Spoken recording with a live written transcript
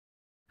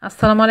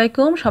আসসালামু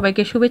আলাইকুম,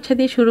 সবাইকে শুভেচ্ছা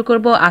দিয়ে শুরু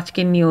করব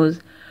আজকের নিউজ।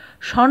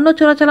 স্বর্ণ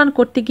চোরাচালান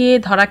করতে গিয়ে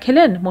ধরা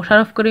খেলেন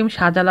মোশাররফ করিম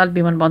শাহজালাল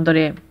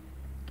বিমানবন্দরে।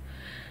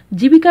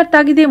 জীবিকার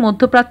তাগিদে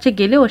মধ্যপ্রাচ্যে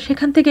গেলেও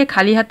সেখান থেকে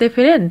খালি হাতে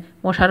ফেরেন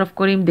মোশাররফ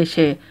করিম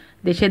দেশে।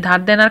 দেশে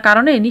ধার দেনার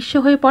কারণে নিঃস্ব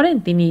হয়ে পড়েন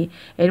তিনি।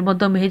 এর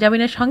মধ্যে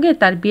মেহজাবিনের সঙ্গে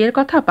তার বিয়ের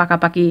কথা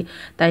পাকাপাকি,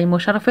 তাই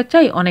মোশাররফের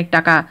চাই অনেক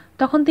টাকা।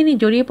 তখন তিনি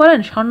জড়িয়ে পড়েন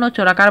স্বর্ণ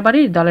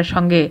চোরাকারবারির দলের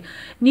সঙ্গে।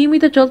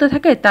 নিয়মিত চলতে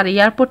থাকে তার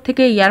এয়ারপোর্ট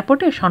থেকে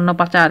এয়ারপোর্টে স্বর্ণ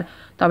পাচার।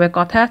 তবে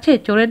কথা আছে,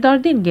 চোরের 10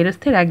 দিন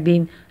গেরস্থের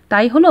একদিন।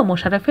 তাই হলো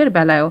মোশাররফের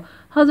বেলায়ও।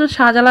 হযরত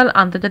শাহজালাল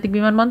আন্তর্জাতিক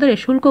বিমানবন্দরে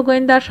শুল্ক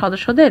গোয়েন্দার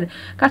সদস্যদের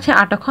কাছে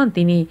আটক হন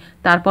তিনি।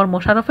 তারপর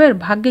মোশাররফের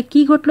ভাগ্যে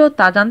কী ঘটল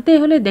তা জানতে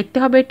হলে দেখতে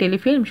হবে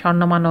টেলিফিল্ম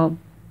স্বর্ণমানব।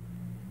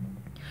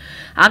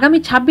 আগামী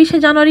 26শে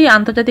জানুয়ারি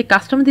আন্তর্জাতিক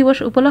কাস্টম দিবস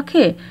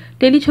উপলক্ষে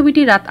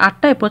টেলিছবিটি রাত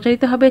 8টায়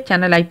প্রচারিত হবে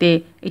চ্যানেল আইতে।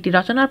 এটি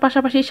রচনার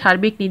পাশাপাশি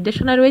সার্বিক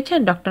নির্দেশনায় রয়েছেন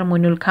ডক্টর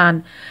মইনুল খান।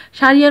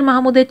 শাহরিয়ার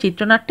মাহমুদের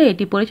চিত্রনাট্যে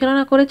এটি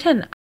পরিচালনা করেছেন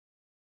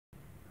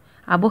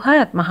আবু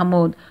হায়াত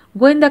মাহমুদ।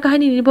 গোয়েন্দা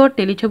কাহিনী নির্ভর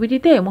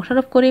টেলিছবিটিতে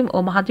মোশাররফ করিম ও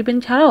মাহাজিবিন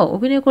ছাড়াও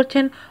অভিনয়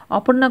করছেন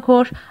অপর্ণা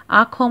ঘোষ,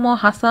 আখম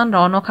হাসান,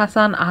 রওনক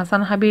হাসান,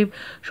 আহসান হাবিব,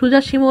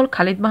 সুজা শিমুল,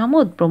 খালিদ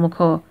মাহমুদ প্রমুখ।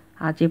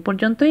 আজ এ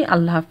পর্যন্তই।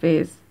 আল্লাহ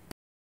হাফেজ।